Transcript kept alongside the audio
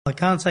I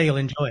can't say you'll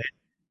enjoy it.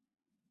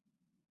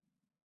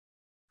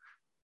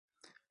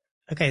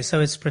 Okay, so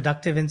it's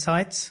Productive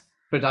Insights.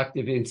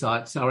 Productive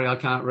insight. Sorry, I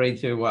can't read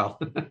too well.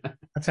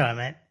 That's all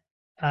right,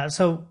 mate.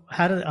 So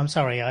I'm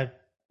sorry,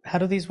 how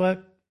do these work?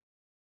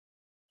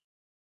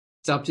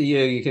 It's up to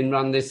you. You can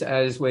run this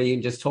as where you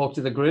can just talk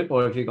to the group,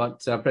 or if you've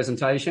got a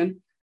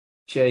presentation,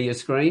 share your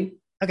screen.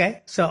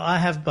 Okay, so I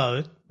have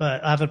both,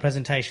 but I have a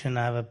presentation,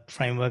 I have a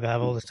framework, I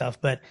have all the stuff,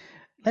 but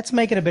let's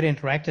make it a bit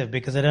interactive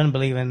because I don't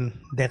believe in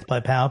death by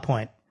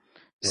PowerPoint. Okay.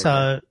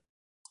 So,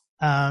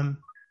 um,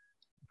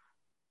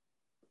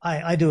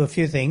 I do a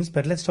few things,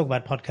 but let's talk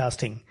about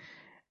podcasting.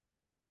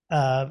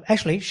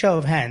 Actually, show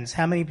of hands,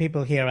 how many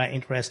people here are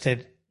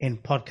interested in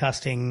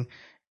podcasting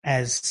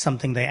as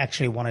something they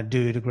actually want to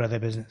do to grow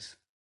their business?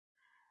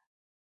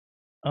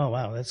 Oh,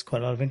 wow, that's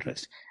quite a lot of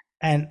interest.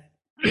 And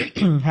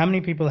how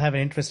many people have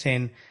an interest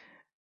in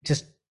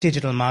just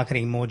digital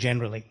marketing more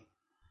generally?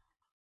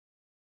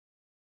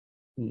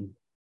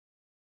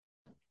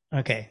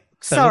 Okay.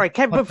 So Sorry,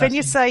 but when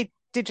you podcasting, say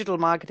digital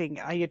marketing,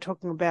 are you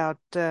talking about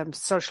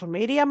social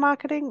media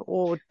marketing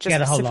or just yeah,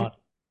 the whole specific? lot,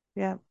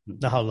 Yeah.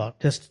 the whole lot,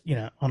 just,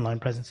 online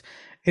presence.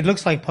 It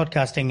looks like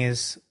podcasting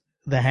is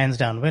the hands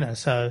down winner.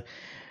 So,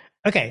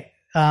 okay.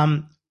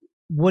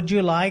 Would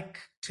you like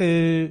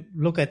to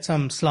look at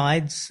some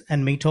slides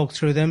and me talk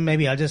through them?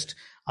 Maybe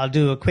I'll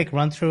do a quick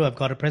run through. I've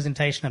got a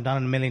presentation. I've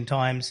done it a million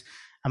times.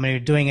 I'm going to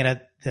be doing it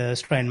at the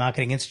Australian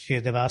Marketing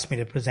Institute. They've asked me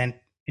to present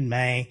in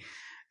May.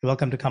 You're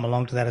welcome to come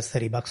along to that. It's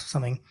 $30 or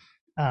something.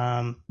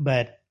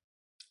 But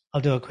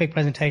I'll do a quick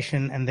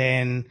presentation and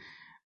then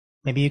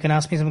maybe you can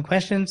ask me some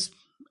questions.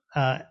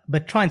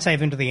 But try and save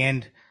them to the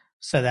end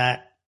so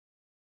that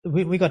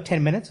we got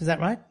 10 minutes. Is that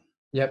right?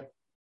 Yep.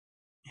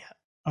 Yeah.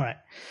 All right.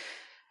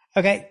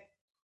 Okay.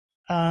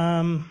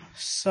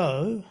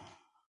 So,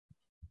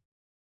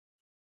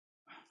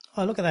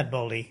 look at that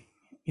Baldy.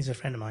 He's a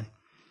friend of mine.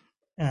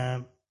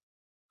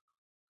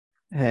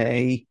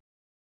 Hey.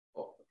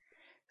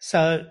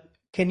 So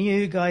can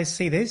you guys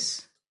see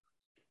this?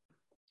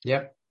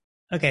 Yep.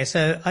 Okay.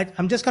 So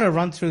I'm just going to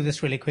run through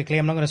this really quickly.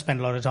 I'm not going to spend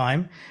a lot of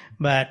time,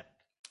 but,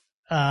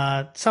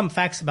 some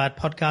facts about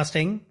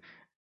podcasting.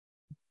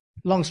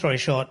 Long story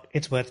short,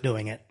 it's worth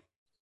doing it.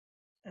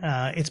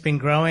 It's been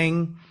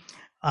growing.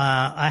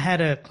 I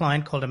had a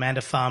client called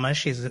Amanda Farmer.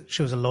 She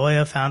was a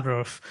lawyer, founder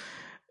of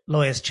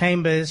Lawyers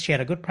Chambers. She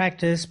had a good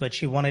practice, but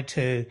she wanted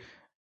to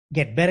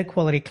get better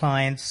quality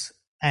clients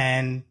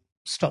and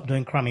stop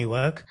doing crummy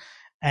work.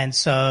 And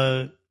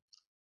so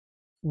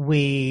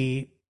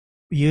we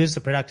used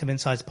the Productive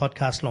Insights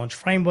podcast launch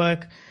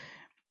framework.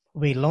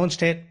 We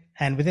launched it,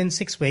 and within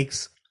 6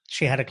 weeks,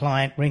 she had a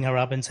client ring her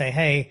up and say,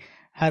 "Hey,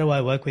 how do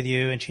I work with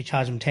you?" And she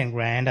charged them 10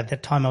 grand. At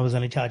that time, I was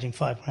only charging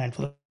 5 grand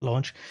for the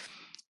launch.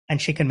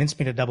 And she convinced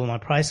me to double my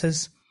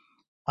prices.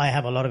 I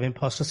have a lot of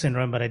imposter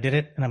syndrome, but I did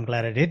it, and I'm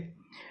glad I did.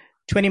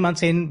 20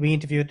 months in, we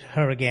interviewed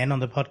her again on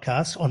the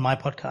podcast, on my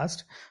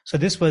podcast. So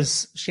I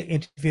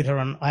interviewed her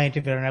on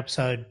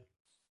episode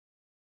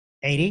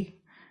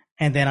 80.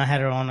 And then I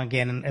had her on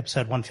again in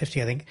episode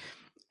 150, I think.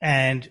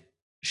 And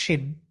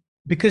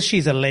because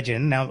she's a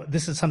legend, now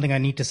this is something I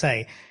need to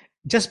say.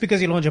 Just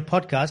because you launch a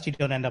podcast, you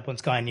don't end up on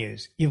Sky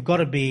News. You've got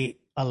to be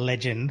a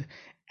legend,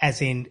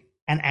 as in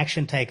an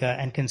action taker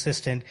and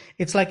consistent.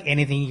 It's like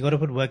anything. You got to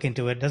put work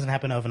into it. It doesn't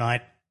happen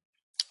overnight.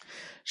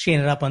 She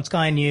ended up on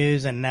Sky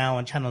News and now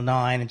on Channel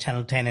 9 and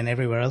Channel 10 and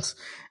everywhere else.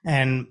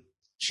 And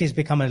she's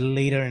become a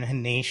leader in her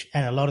niche.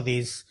 And a lot of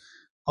these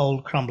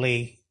old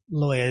crumbly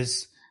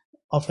lawyers,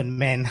 often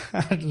men,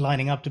 are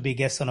lining up to be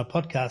guests on a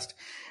podcast,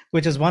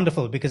 which is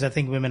wonderful because I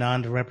think women are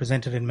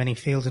underrepresented in many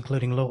fields,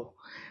 including law.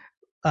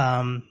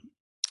 Well,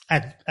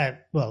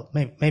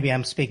 maybe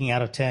I'm speaking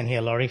out of turn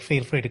here, Laurie.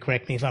 Feel free to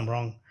correct me if I'm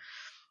wrong.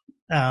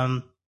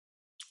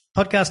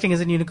 Podcasting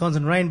is in unicorns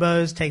and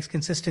rainbows, takes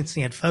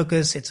consistency and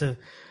focus. It's a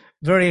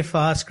very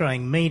fast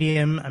growing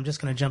medium. I'm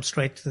just going to jump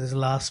straight to this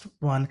last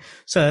one.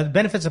 So the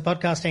benefits of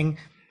podcasting,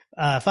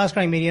 fast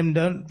growing medium,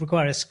 don't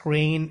require a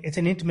screen. It's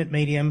an intimate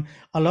medium.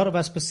 A lot of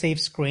us perceive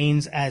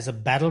screens as a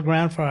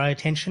battleground for our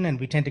attention and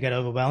we tend to get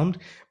overwhelmed.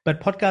 But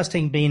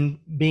podcasting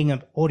being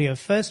an audio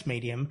first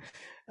medium,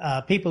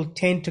 people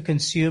tend to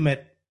consume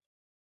it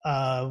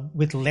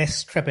with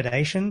less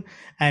trepidation.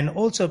 And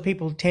also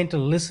people tend to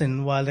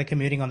listen while they're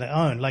commuting on their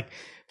own. Like,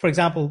 for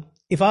example,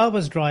 if I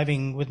was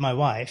driving with my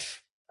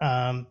wife,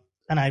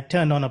 and I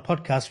turned on a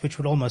podcast, which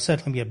would almost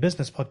certainly be a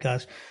business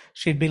podcast,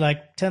 she'd be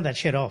like, turn that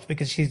shit off,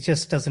 because she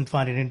just doesn't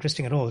find it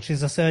interesting at all.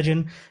 She's a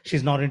surgeon.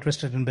 She's not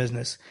interested in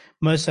business.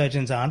 Most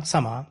surgeons aren't.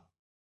 Some are.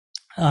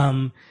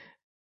 And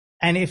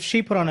if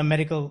she put on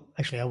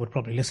actually, I would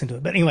probably listen to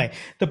it. But anyway,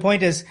 the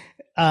point is,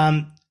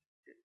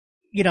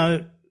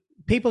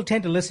 people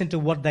tend to listen to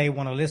what they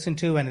want to listen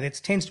to, and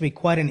it tends to be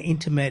quite an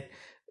intimate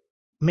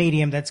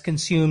medium that's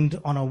consumed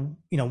on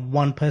a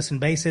one person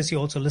basis. You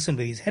also listen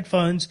to these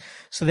headphones.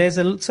 So there's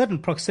a certain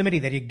proximity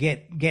that you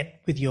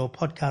get with your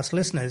podcast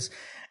listeners.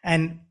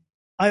 And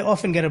I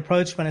often get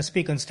approached when I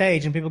speak on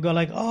stage and people go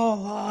like,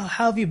 how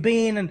have you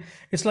been? And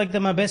it's like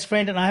they're my best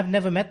friend and I have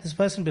never met this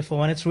person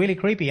before. And it's really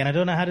creepy. And I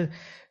don't know how to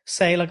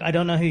say, like, I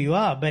don't know who you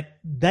are, but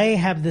they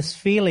have this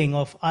feeling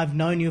of, I've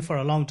known you for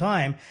a long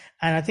time.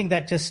 And I think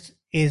that just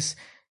is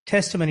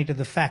testimony to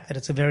the fact that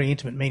it's a very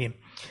intimate medium.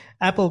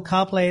 Apple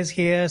CarPlay is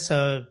here.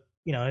 So,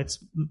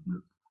 it's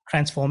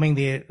transforming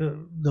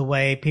the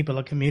way people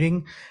are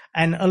commuting.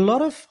 And a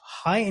lot of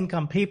high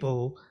income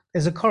people,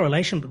 there's a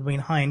correlation between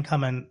high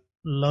income and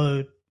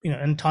low,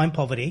 and time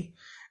poverty.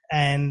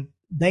 And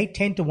they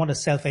tend to want to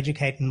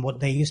self-educate in what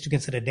they used to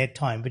consider dead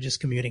time, which is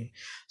commuting.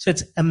 So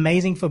it's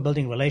amazing for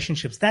building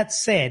relationships. That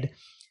said,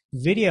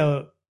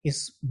 video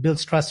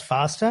builds trust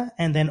faster,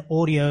 and then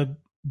audio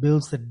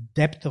builds the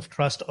depth of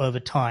trust over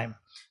time.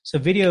 So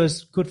video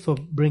is good for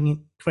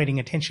creating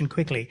attention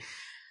quickly.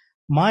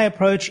 My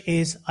approach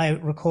is I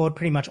record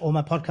pretty much all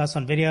my podcasts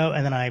on video,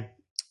 and then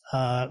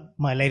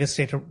my latest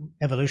state of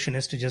evolution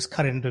is to just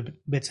cut it into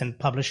bits and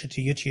publish it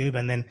to YouTube,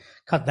 and then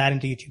cut that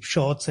into YouTube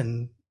Shorts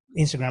and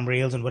Instagram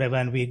Reels and whatever,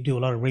 and we do a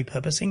lot of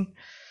repurposing.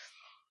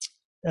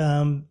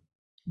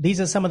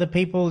 These are some of the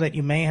people that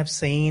you may have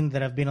seen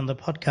that have been on the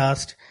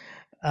podcast.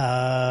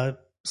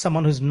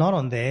 Someone who's not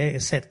on there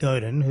is Seth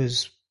Godin,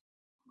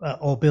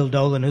 or Bill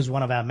Dolan, who's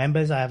one of our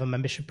members. I have a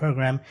membership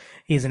program.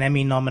 He's an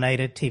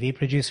Emmy-nominated TV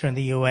producer in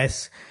the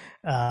US.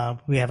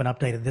 We haven't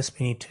updated this.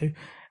 We need to.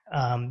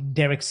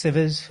 Derek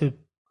Sivers,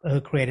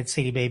 who created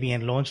CD Baby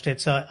and launched it.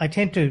 So I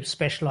tend to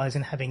specialize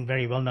in having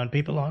very well-known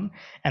people on,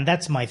 and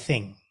that's my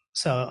thing.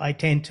 So I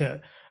tend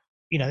to,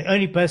 the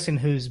only person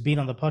who's been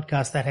on the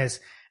podcast that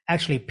has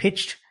actually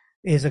pitched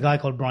is a guy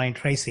called Brian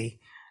Tracy,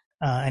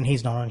 and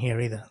he's not on here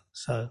either.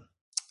 So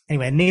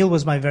anyway, Neil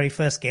was my very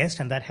first guest,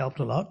 and that helped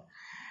a lot.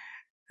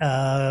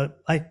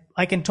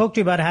 I can talk to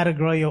you about how to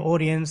grow your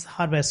audience,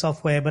 hardware,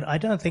 software, but I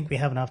don't think we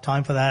have enough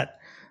time for that.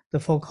 The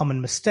 4 common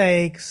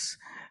mistakes.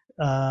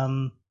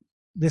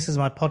 This is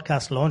my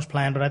podcast launch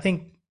plan, but I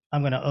think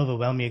I'm going to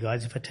overwhelm you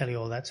guys if I tell you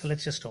all that. So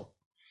let's just talk.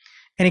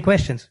 Any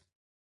questions?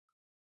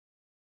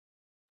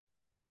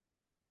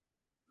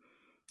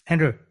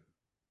 Andrew.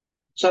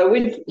 So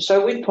with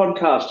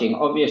podcasting,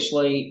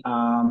 obviously,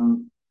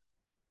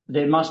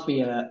 there must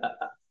be an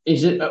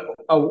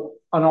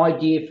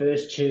idea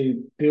first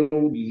to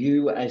build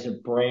you as a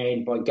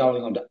brand by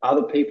going onto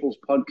other people's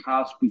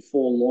podcasts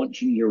before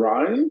launching your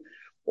own?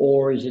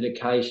 Or is it a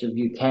case of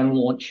you can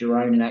launch your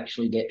own and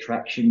actually get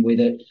traction with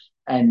it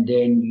and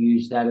then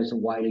use that as a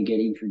way to get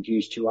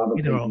introduced to other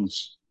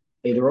people's?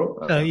 Either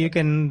or. So you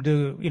can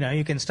do,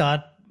 you can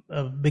start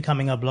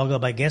becoming a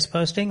blogger by guest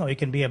posting, or you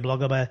can be a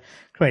blogger by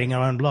creating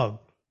your own blog.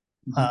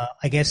 Mm-hmm.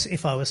 I guess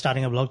if I was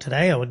starting a blog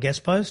today, I would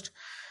guest post,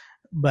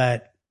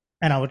 and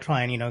I would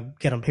try and,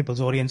 get on people's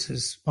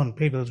audiences, on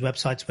people's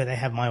websites where they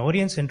have my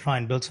audience and try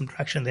and build some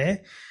traction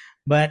there.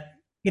 But,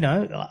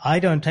 I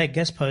don't take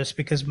guest posts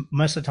because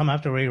most of the time I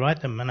have to rewrite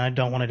them and I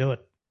don't want to do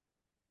it.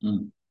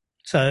 Mm.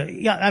 So,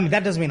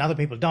 that doesn't mean other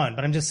people don't,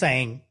 but I'm just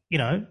saying,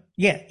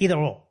 either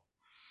or.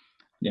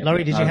 Yeah.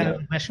 Laurie, did you have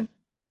a question?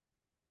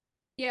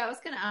 Yeah, I was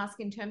going to ask,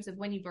 in terms of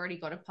when you've already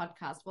got a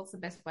podcast, what's the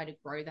best way to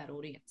grow that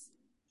audience?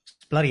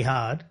 It's bloody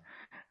hard.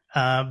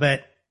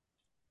 But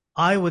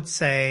I would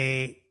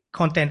say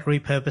content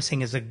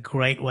repurposing is a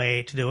great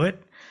way to do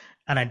it.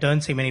 And I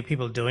don't see many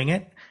people doing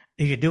it.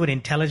 If you do it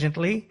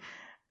intelligently,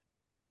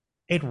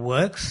 it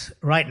works.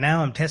 Right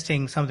now, I'm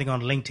testing something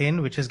on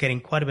LinkedIn, which is getting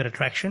quite a bit of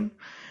traction.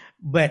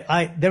 But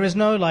there is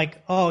no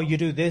you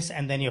do this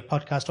and then your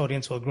podcast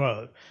audience will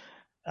grow.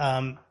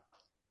 I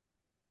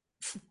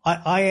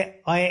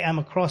am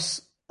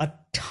across a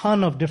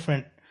ton of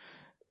different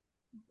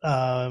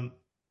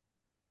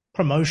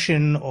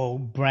promotion or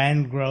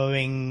brand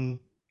growing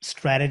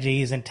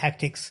strategies and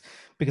tactics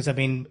because I've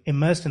been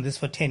immersed in this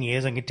for 10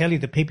 years. I can tell you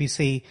the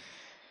PPC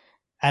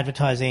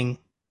advertising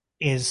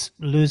is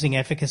losing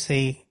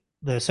efficacy.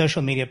 The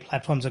social media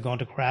platforms are going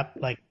to crap,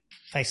 like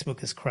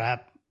Facebook is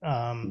crap.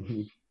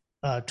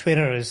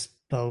 Twitter is,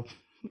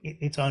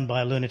 it's owned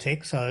by a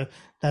lunatic, so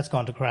that's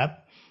gone to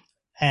crap.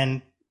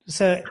 And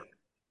so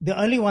the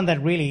only one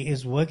that really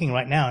is working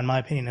right now, in my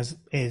opinion,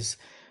 is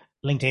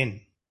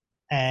LinkedIn.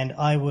 And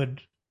I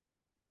would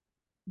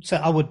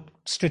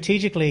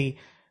strategically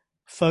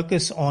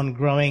focus on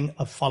growing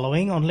a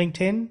following on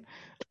LinkedIn.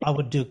 I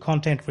would do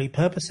content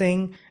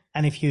repurposing.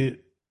 And if you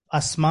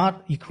are smart,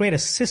 you create a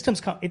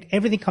systems.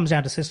 Everything comes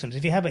down to systems.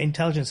 If you have an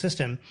intelligent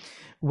system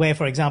where,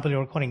 for example, you're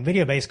recording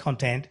video-based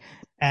content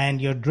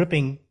and you're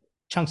dripping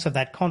chunks of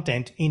that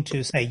content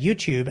into, say,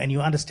 YouTube, and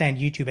you understand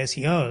YouTube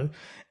SEO,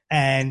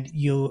 and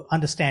you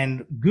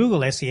understand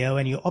Google SEO,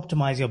 and you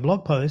optimize your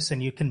blog posts,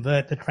 and you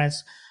convert the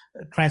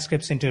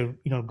transcripts into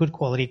good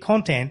quality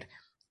content,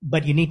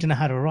 but you need to know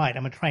how to write.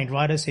 I'm a trained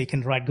writer, so you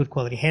can write good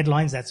quality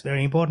headlines. That's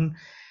very important.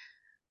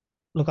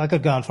 Look, I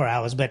could go on for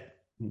hours, but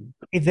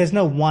if there's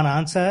no one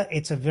answer,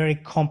 it's a very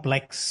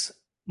complex,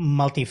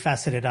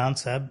 multifaceted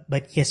answer.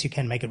 But yes, you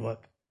can make it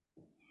work.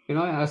 Can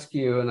I ask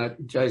you, and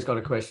Jay's got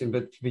a question,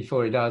 but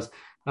before he does,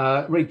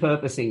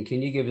 repurposing,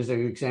 can you give us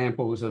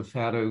examples of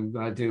how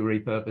to do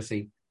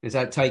repurposing? Is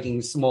that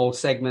taking small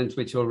segments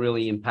which are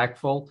really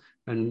impactful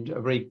and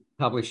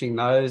republishing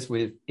those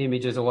with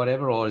images or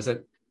whatever, or is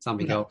it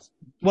something else?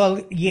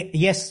 Well,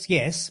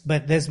 yes,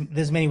 but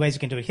there's many ways you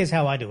can do it. Here's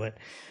how I do it.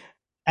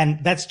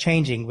 And that's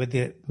changing with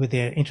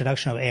the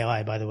introduction of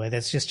AI, by the way.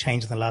 That's just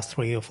changed in the last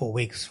 3 or 4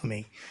 weeks for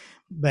me.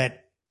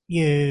 But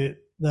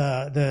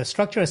the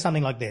structure is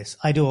something like this.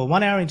 I do a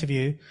 1-hour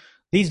interview.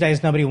 These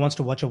days, nobody wants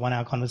to watch a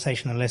 1-hour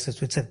conversation unless it's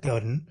with Seth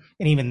Godin.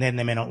 And even then,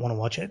 they may not want to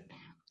watch it.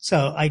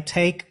 So I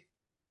take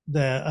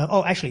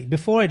actually,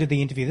 before I did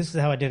the interview, this is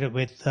how I did it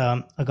with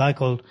a guy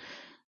called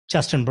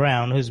Justin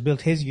Brown, who's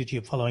built his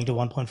YouTube following to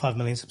 1.5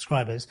 million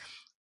subscribers.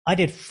 I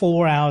did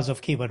 4 hours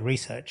of keyword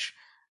research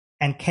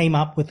and came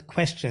up with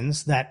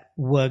questions that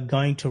were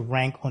going to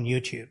rank on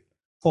YouTube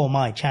for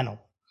my channel.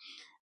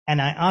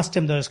 And I asked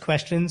him those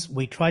questions.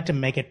 We tried to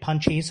make it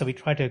punchy. So we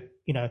tried to,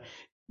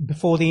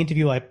 before the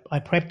interview, I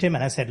prepped him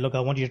and I said, look, I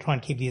want you to try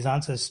and keep these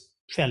answers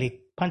fairly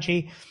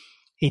punchy.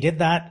 He did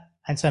that.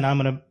 And so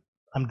now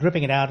I'm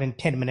dripping it out in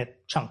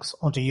 10-minute chunks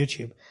onto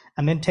YouTube.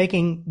 And then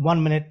taking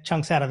 1-minute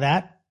chunks out of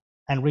that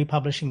and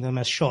republishing them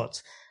as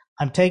shorts.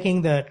 I'm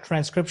taking the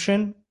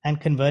transcription and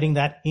converting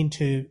that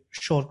into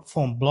short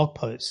form blog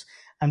posts.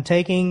 I'm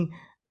taking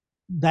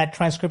that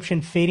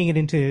transcription, feeding it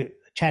into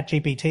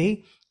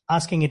ChatGPT,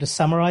 asking it to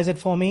summarize it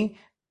for me,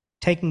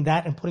 taking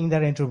that and putting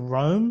that into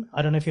Roam.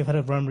 I don't know if you've heard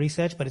of Roam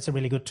Research, but it's a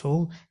really good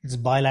tool. It's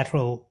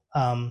bilateral.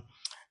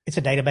 It's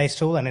a database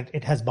tool and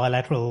it has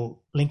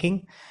bilateral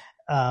linking.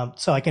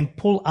 So I can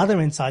pull other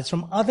insights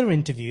from other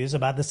interviews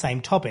about the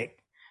same topic.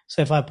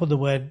 So if I put the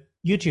word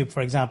YouTube, for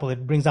example,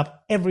 it brings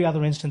up every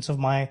other instance of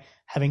my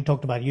having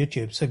talked about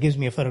YouTube. So it gives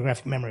me a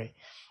photographic memory.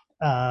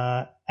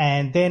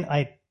 And then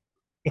I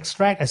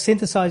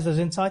synthesize those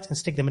insights and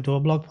stick them into a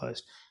blog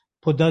post,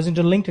 put those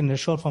into LinkedIn as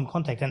short form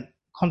content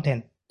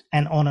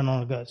and on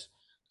it goes.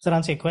 Does that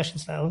answer your question,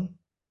 Alan?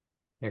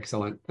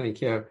 Excellent.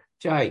 Thank you.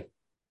 Jay.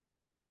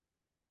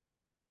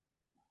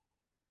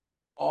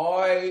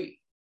 I'm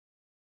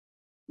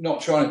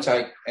not trying to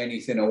take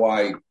anything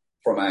away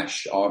from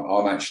Ash.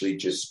 I'm actually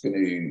just going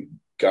to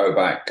go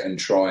back and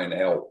try and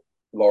help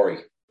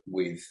Laurie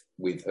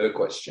with her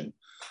question.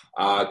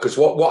 Because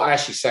what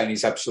Ash is saying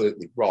is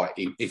absolutely right.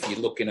 If you're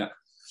looking at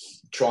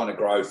trying to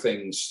grow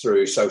things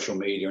through social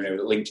media and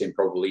everything, LinkedIn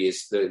probably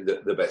is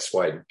the best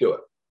way to do it.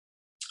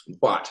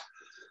 But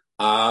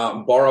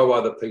borrow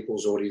other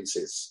people's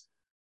audiences.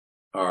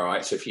 All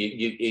right. So if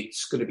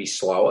it's going to be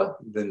slower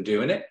than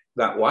doing it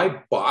that way,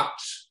 but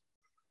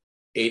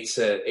it's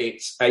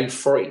a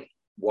free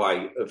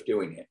way of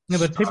doing it. No,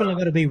 but people are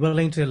going to be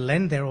willing to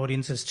lend their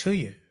audiences to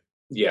you.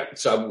 Yeah.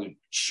 So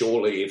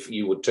surely if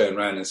you would turn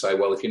around and say,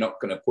 well, if you're not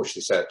going to push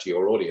this out to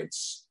your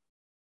audience,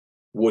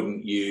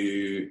 wouldn't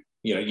you,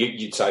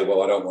 you'd say,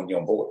 well, I don't want you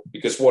on board.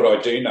 Because what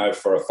I do know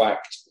for a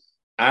fact,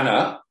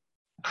 Anna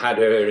had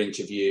her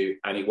interview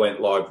and it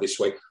went live this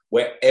week.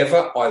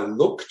 Wherever I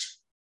looked,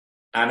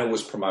 Anna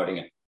was promoting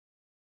it.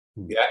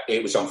 Yeah,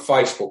 it was on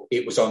Facebook,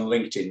 it was on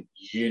LinkedIn,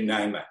 you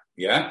name it.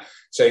 Yeah.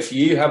 So if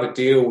you have a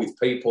deal with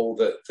people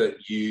that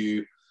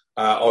you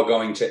are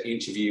going to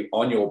interview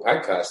on your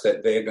podcast,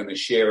 that they're going to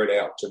share it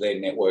out to their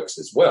networks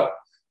as well,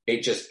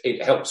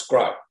 it helps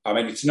grow. I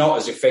mean, it's not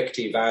as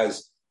effective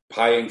as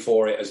paying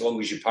for it as long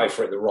as you pay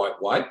for it the right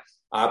way,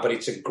 but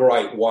it's a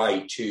great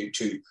way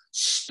to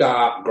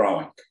start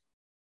growing.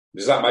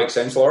 Does that make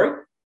sense,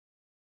 Laurie?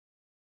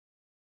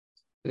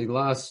 The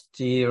last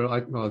year, I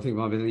think it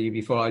might be the year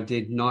before, I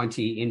did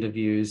 90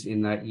 interviews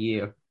in that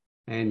year.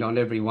 And on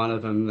every one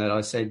of them that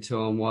I said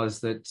to them was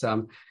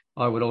that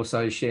I would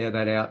also share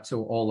that out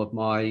to all of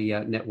my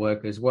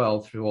network as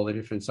well through all the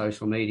different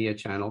social media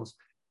channels.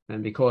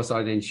 And because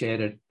I then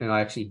shared it and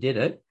I actually did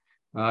it,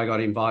 I got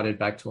invited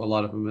back to a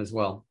lot of them as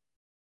well.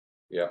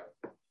 Yeah.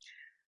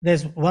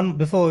 There's one,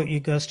 before you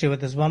go, Stuart,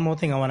 there's one more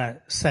thing I want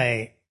to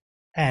say.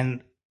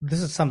 And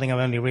this is something I've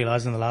only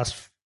realized in the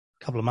last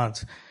couple of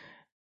months.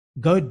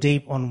 Go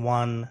deep on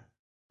one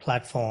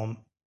platform.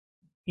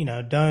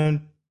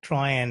 Don't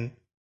try and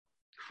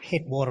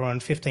hit water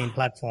on 15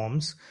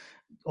 platforms,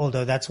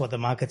 although that's what the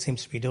market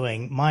seems to be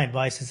doing. My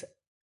advice is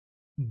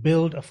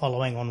build a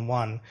following on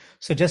one.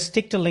 So just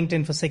stick to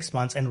LinkedIn for 6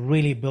 months and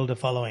really build a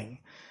following.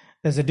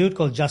 There's a dude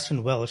called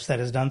Justin Welch that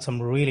has done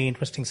some really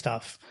interesting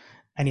stuff,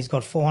 and he's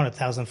got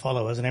 400,000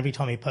 followers. And every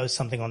time he posts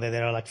something on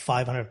there are like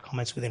 500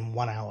 comments within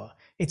 1 hour.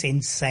 It's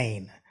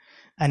insane.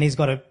 And his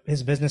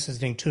business is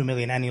doing $2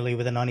 million annually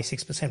with a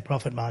 96%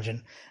 profit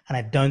margin. And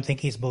I don't think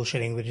he's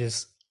bullshitting, which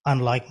is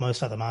unlike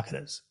most other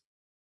marketers.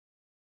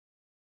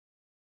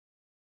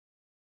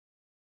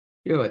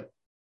 Do it.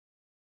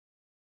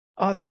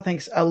 Oh,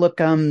 thanks.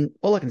 Look,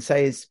 all I can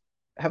say is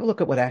have a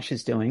look at what Ash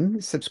is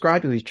doing.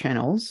 Subscribe to his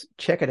channels.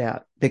 Check it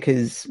out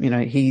because,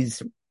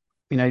 he's,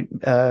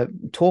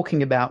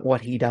 talking about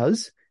what he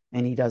does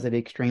and he does it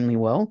extremely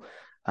well.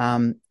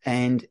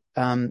 And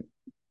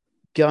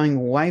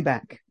going way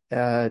back,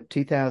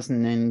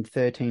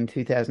 2013,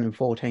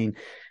 2014,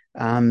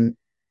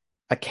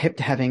 I kept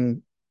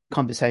having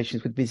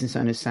conversations with business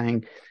owners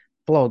saying,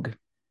 blog,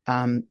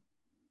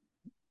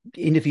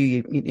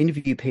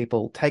 interview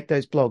people, take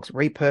those blogs,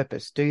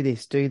 repurpose, do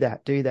this, do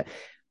that, do that.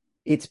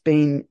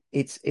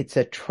 It's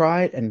a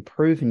tried and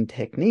proven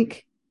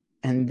technique.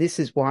 And this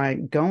is why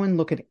go and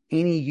look at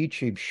any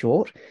YouTube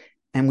short,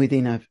 and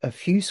within a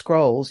few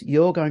scrolls,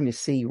 you're going to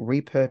see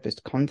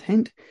repurposed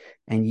content,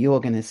 and you're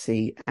going to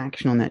see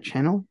action on that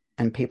channel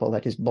and people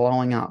that is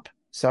blowing up.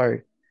 So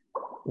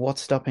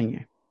what's stopping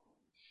you?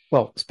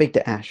 Well, speak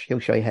to Ash. He'll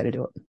show you how to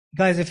do it.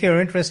 Guys, if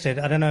you're interested,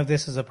 I don't know if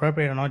this is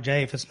appropriate or not,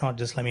 Jay. If it's not,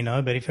 just let me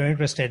know. But if you're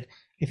interested,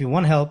 if you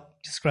want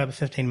help, just grab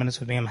 15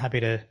 minutes with me. I'm happy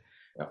to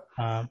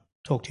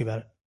talk to you about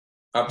it.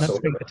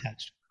 Absolutely. That's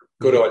attached.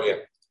 Good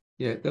idea.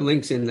 Yeah, the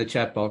link's in the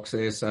chat box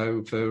there.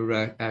 So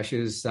for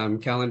Ash's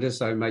calendar,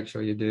 so make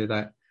sure you do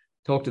that.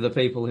 Talk to the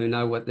people who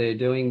know what they're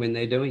doing when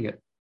they're doing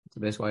it. It's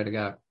the best way to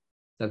go.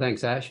 So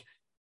thanks, Ash.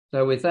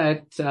 So with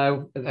that,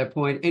 at that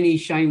point, any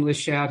shameless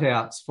shout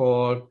outs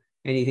for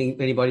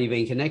anybody you've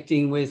been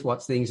connecting with?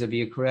 What things have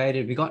you created?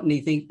 Have you got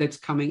anything that's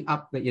coming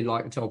up that you'd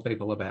like to tell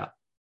people about?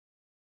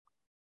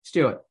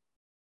 Stuart.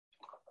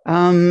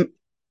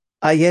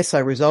 Yes, I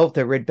resolved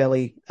the red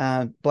belly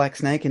black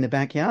snake in the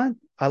backyard.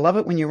 I love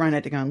it when you run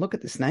out to go and look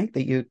at the snake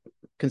that you're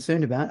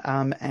concerned about,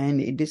 and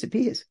it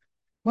disappears.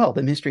 Well,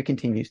 the mystery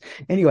continues.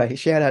 Anyway,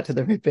 shout out to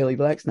the red belly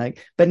black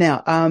snake. But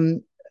now,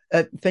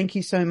 thank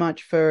you so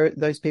much for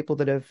those people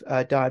that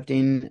have dived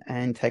in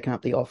and taken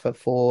up the offer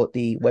for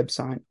the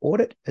website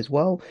audit as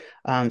well.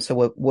 So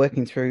we're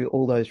working through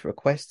all those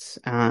requests.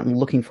 I'm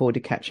looking forward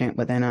to catching up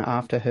with Anna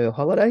after her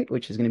holiday,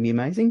 which is going to be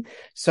amazing.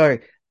 So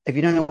if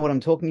you don't know what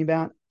I'm talking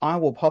about, I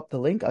will pop the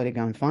link. I can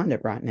go and find it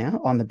right now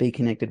on the Be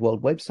Connected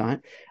World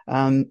website.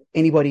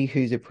 Anybody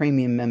who's a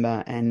premium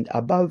member and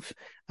above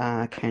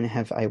can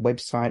have a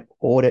website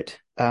audit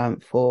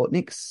for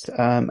Nix.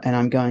 And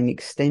I'm going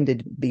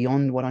extended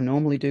beyond what I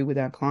normally do with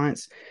our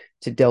clients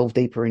to delve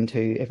deeper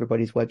into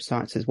everybody's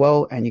websites as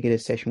well. And you get a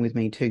session with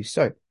me too.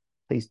 So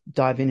please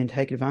dive in and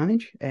take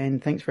advantage.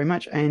 And thanks very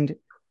much. And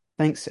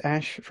thanks,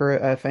 Ash, for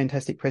a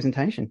fantastic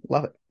presentation.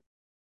 Love it.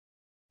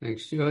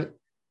 Thanks, Stuart.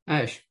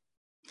 Ash.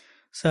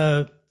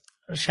 So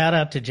shout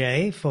out to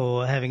Jay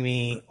for having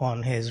me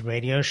on his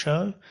radio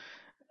show.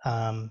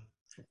 I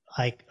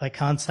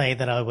can't say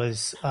that I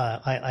was,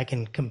 I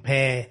can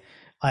compare,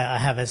 I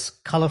have as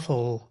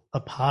colorful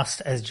a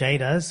past as Jay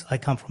does. I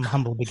come from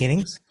humble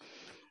beginnings,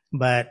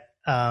 but,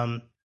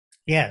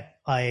 yeah,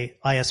 I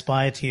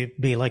aspire to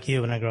be like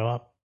you when I grow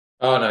up.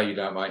 Oh, no, you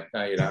don't, mate.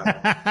 No, you don't. No,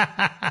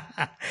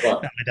 I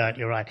don't.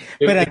 You're right.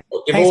 You've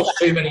lost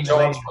too many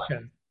times, mate.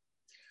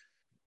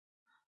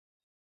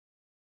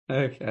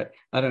 Okay.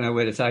 I don't know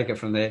where to take it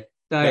from there.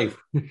 Dave.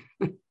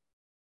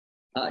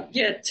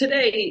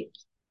 Today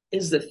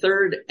is the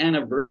third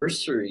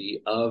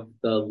anniversary of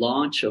the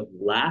launch of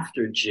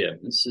Laughter Gym.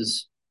 This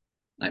is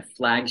my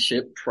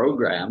flagship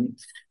program.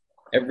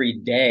 Every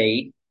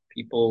day,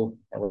 people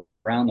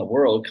around the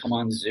world come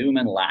on Zoom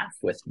and laugh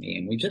with me,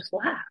 and we just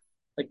laugh.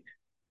 Like,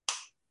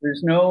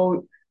 there's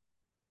no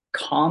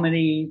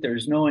comedy,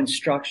 there's no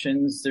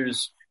instructions,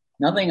 there's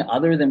nothing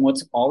other than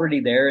what's already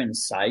there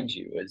inside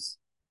you is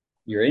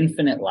your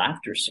infinite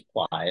laughter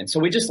supply. And so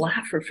we just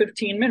laugh for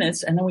 15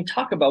 minutes and then we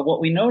talk about what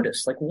we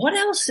noticed. Like, what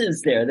else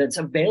is there that's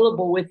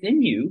available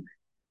within you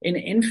in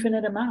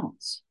infinite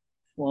amounts?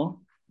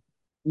 Well,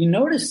 you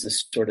notice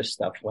this sort of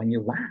stuff when you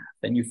laugh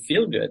and you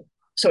feel good.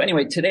 So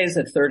anyway, today is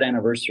the third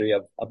anniversary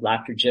of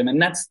Laughter Gym,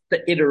 and that's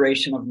the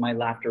iteration of my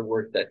laughter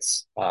work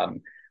that's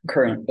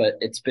current, but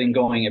it's been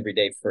going every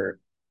day for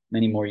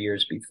many more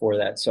years before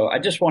that. So I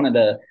just wanted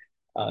to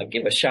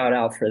give a shout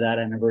out for that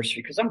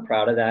anniversary because I'm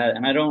proud of that,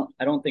 and I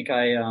don't think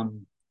I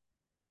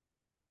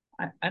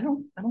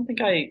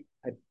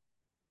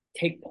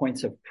take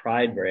points of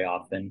pride very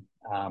often.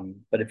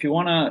 But if you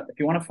wanna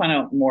find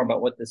out more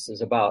about what this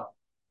is about,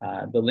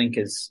 the link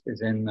is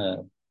in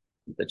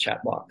the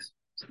chat box.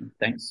 So,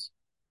 thanks.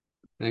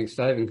 Thanks,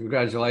 Dave, and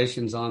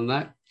congratulations on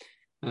that.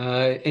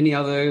 Any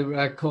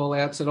other call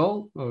outs at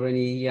all, or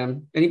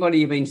anybody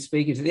you've been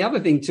speaking to? The other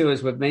thing too,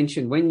 as we've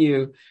mentioned, when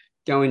you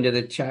go into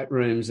the chat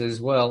rooms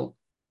as well,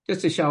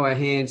 just to show our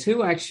hands,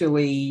 who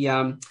actually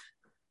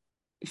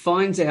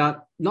finds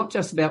out not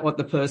just about what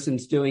the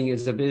person's doing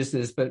as a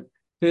business, but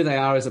who they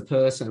are as a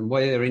person,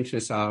 where their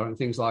interests are, and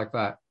things like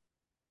that.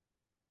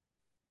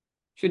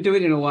 Should do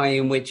it in a way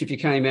in which, if you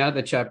came out of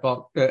the chat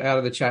box, out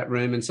of the chat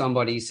room, and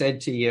somebody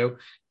said to you,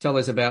 "Tell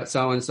us about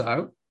so and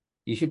so,"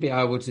 you should be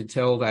able to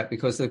tell that,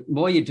 because the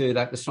more you do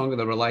that, the stronger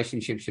the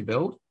relationships you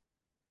build,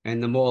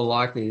 and the more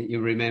likely that you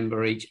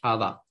remember each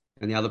other,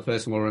 and the other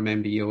person will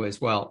remember you as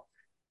well.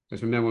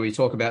 Because remember, when we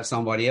talk about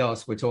somebody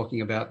else, we're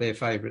talking about their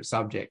favourite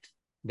subject,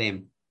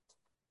 them,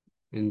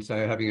 and so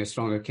having a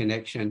stronger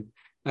connection.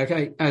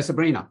 Okay,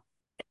 Sabrina.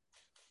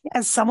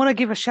 Yes, I want to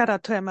give a shout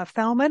out to Emma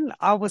Fellman.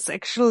 I was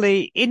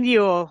actually in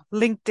your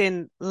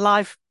LinkedIn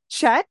live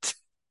chat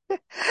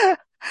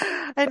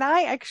and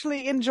I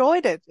actually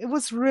enjoyed it. It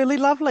was really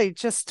lovely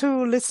just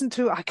to listen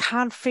to. I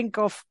can't think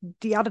of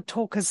the other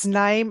talker's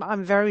name.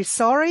 I'm very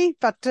sorry,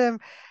 but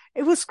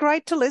it was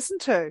great to listen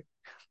to.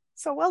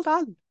 So well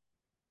done.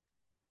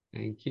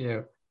 Thank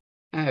you.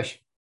 Ash.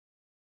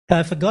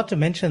 I forgot to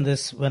mention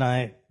this when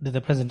I did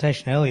the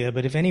presentation earlier,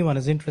 but if anyone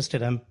is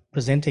interested, I'm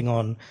presenting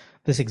on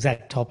this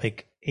exact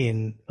topic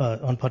on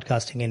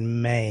podcasting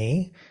in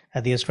May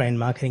at the Australian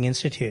Marketing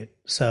Institute.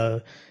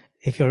 So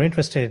if you're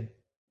interested,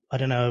 I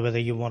don't know whether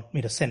you want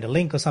me to send a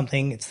link or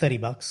something. It's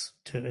 $30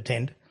 to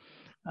attend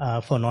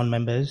for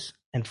non-members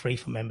and free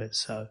for members.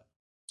 So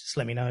just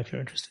let me know if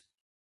you're interested,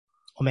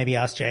 or maybe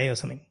ask Jay or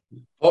something.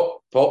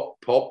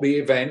 Pop the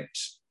event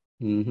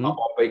on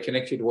Be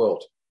Connected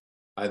World.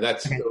 And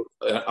that's,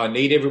 I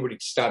need everybody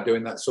to start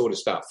doing that sort of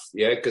stuff.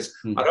 Yeah. Because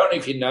I don't know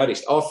if you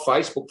noticed, our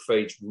Facebook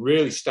feed's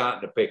really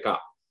starting to pick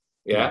up.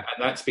 Yeah. And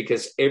that's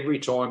because every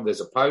time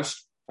there's a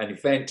post, an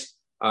event,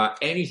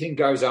 anything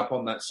goes up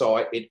on that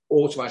site, it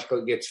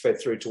automatically gets fed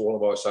through to all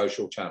of our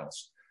social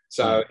channels.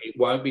 So it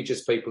won't be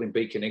just people in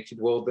Be Connected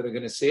World that are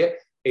going to see it.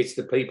 It's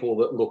the people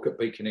that look at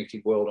Be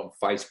Connected World on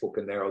Facebook,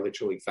 and there are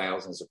literally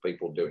thousands of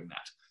people doing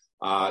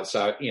that.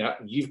 So,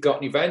 you've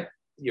got an event,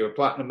 you're a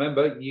platinum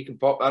member, you can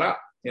pop that up.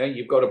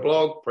 You've got a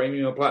blog,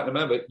 premium or platinum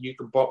member, you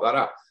can pop that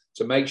up.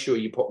 So make sure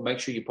you pop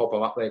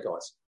them up there,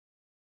 guys.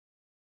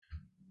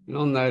 And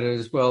on that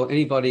as well,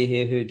 anybody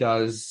here who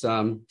does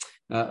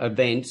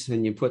events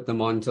and you put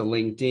them onto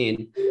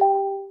LinkedIn,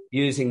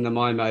 using the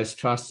My Most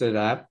Trusted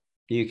app,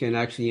 you can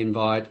actually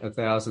invite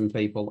 1,000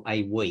 people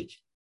a week.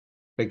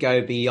 But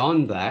go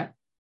beyond that,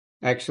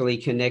 actually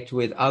connect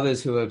with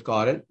others who have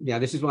got it.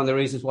 This is one of the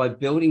reasons why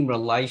building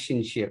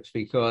relationships,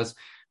 because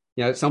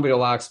somebody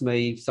will ask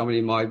me, somebody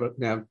in my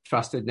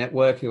trusted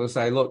network, who will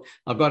say, look,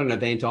 I've got an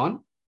event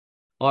on.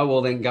 I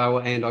will then go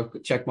and I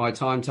check my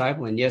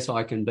timetable, and yes,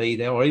 I can be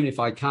there. Or even if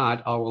I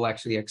can't, I will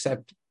actually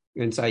accept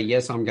and say,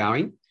 yes, I'm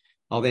going.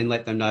 I'll then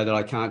let them know that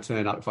I can't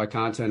turn up if I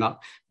can't turn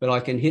up. But I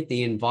can hit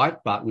the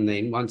invite button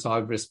then once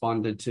I've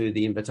responded to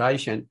the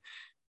invitation,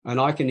 and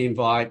I can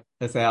invite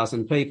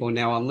 1,000 people.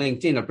 Now on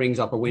LinkedIn, it brings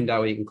up a window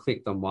where you can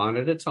click them one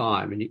at a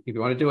time. And if you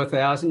want to do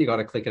 1,000, you've got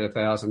to click it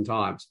 1,000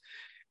 times.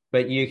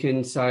 But you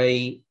can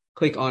say,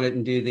 click on it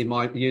and do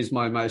use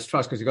My Most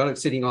Trust, because you've got it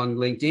sitting on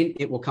LinkedIn.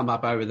 It will come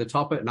up over the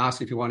top of it and ask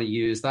if you want to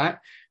use that.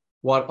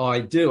 What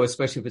I do,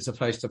 especially if it's a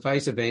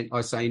face-to-face event,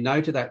 I say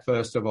no to that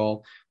first of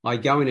all. I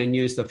go in and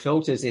use the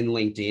filters in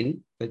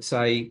LinkedIn that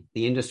say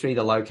the industry,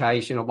 the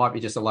location, or it might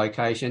be just a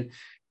location,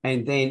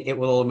 and then it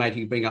will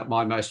automatically bring up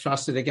My Most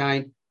Trusted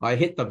again. I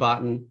hit the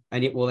button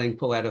and it will then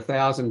pull out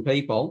 1,000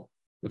 people,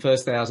 the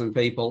first 1,000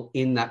 people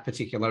in that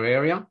particular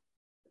area.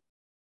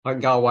 I can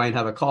go away and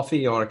have a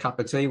coffee or a cup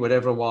of tea,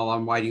 whatever, while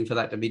I'm waiting for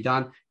that to be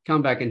done.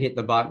 Come back and hit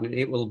the button, and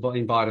it will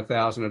invite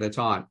 1,000 at a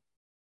time.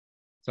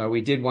 So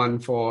we did one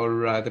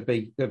for the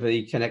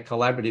Be Connect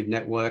Collaborative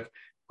Network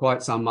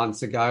quite some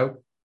months ago.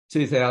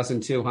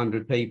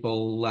 2,200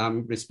 people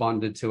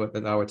responded to it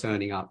that they were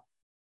turning up.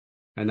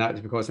 And that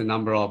is because a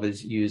number of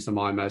us use the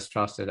My Most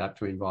Trusted app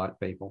to invite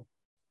people.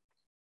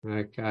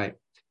 Okay.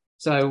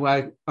 So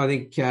I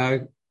think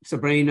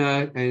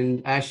Sabrina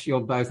and Ash, you'll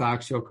both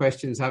ask your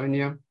questions, haven't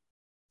you?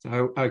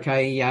 So,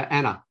 okay,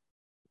 Anna.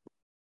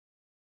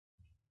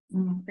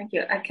 Thank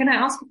you. Can I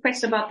ask a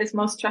question about this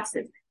Most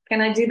Trusted?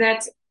 Can I do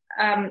that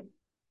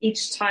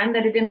each time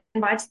that it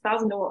invites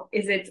 1,000, or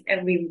is it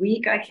every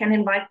week I can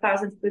invite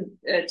thousands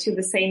to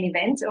the same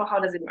event, or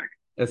how does it work?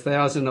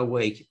 1,000 a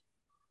week.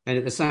 And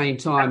at the same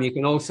time, you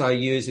can also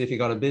use, if you've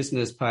got a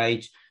business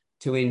page,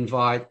 to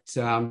invite,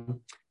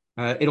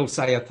 it'll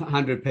say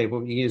 100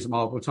 people. You can use it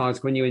multiple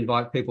times. When you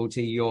invite people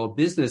to your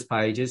business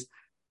pages,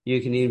 you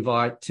can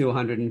invite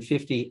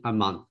 250 a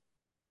month.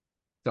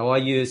 So I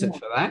use it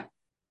for that.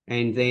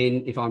 And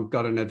then if I've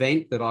got an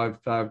event that I've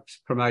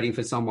promoting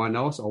for someone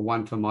else or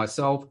one for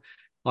myself,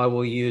 I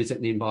will use it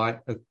and invite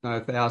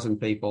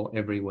 1,000 people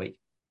every week.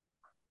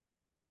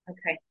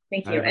 Okay,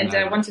 thank you. And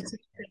I wanted to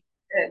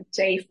thank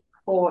Jay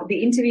for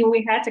the interview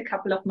we had a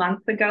couple of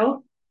months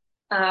ago,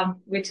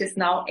 which is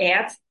now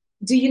aired.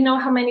 Do you know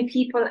how many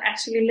people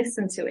actually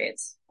listen to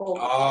it?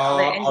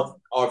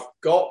 I've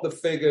got the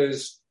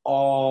figures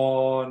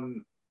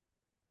on,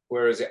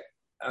 where is it?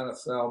 Anna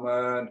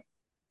Thelman.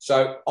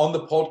 So on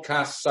the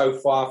podcast so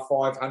far,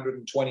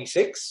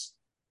 526.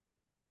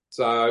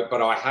 So,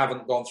 but I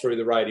haven't gone through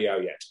the radio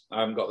yet. I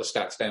haven't got the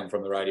stats down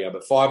from the radio,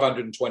 but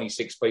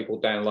 526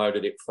 people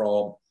downloaded it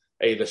from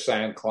either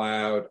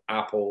SoundCloud,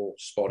 Apple,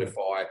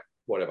 Spotify,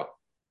 whatever.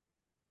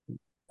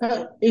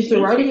 Does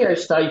the radio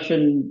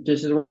station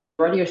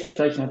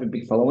have a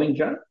big following,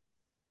 Joe?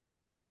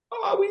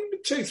 Oh, we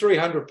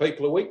 200-300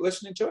 people a week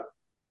listening to it.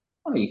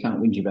 Oh, you can't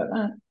whinge about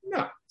that.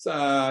 No.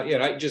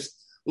 So, just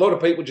a lot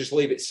of people just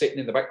leave it sitting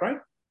in the background.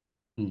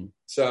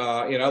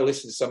 So,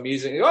 listen to some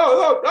music.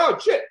 Oh,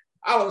 shit.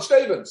 Alan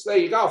Stevens. There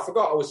you go. I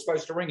forgot I was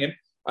supposed to ring him.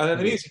 And then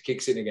the music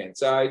kicks in again.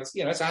 So, it's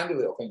a handy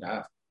little thing to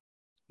have.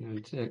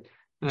 That's it.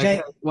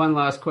 Okay, one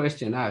last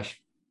question,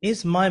 Ash.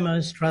 Is My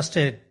Most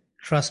Trusted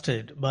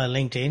by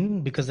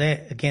LinkedIn? Because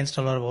they're against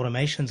a lot of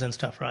automations and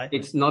stuff, right?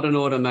 It's not an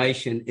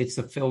automation. It's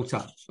a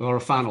filter or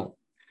a funnel.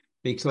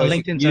 Because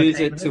you use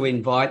it to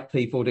invite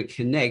people to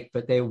connect,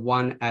 but they're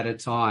one at a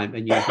time,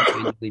 and you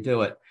can easily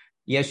do it.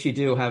 Yes, you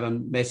do have a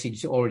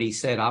message already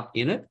set up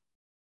in it.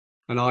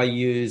 And I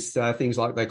use things like they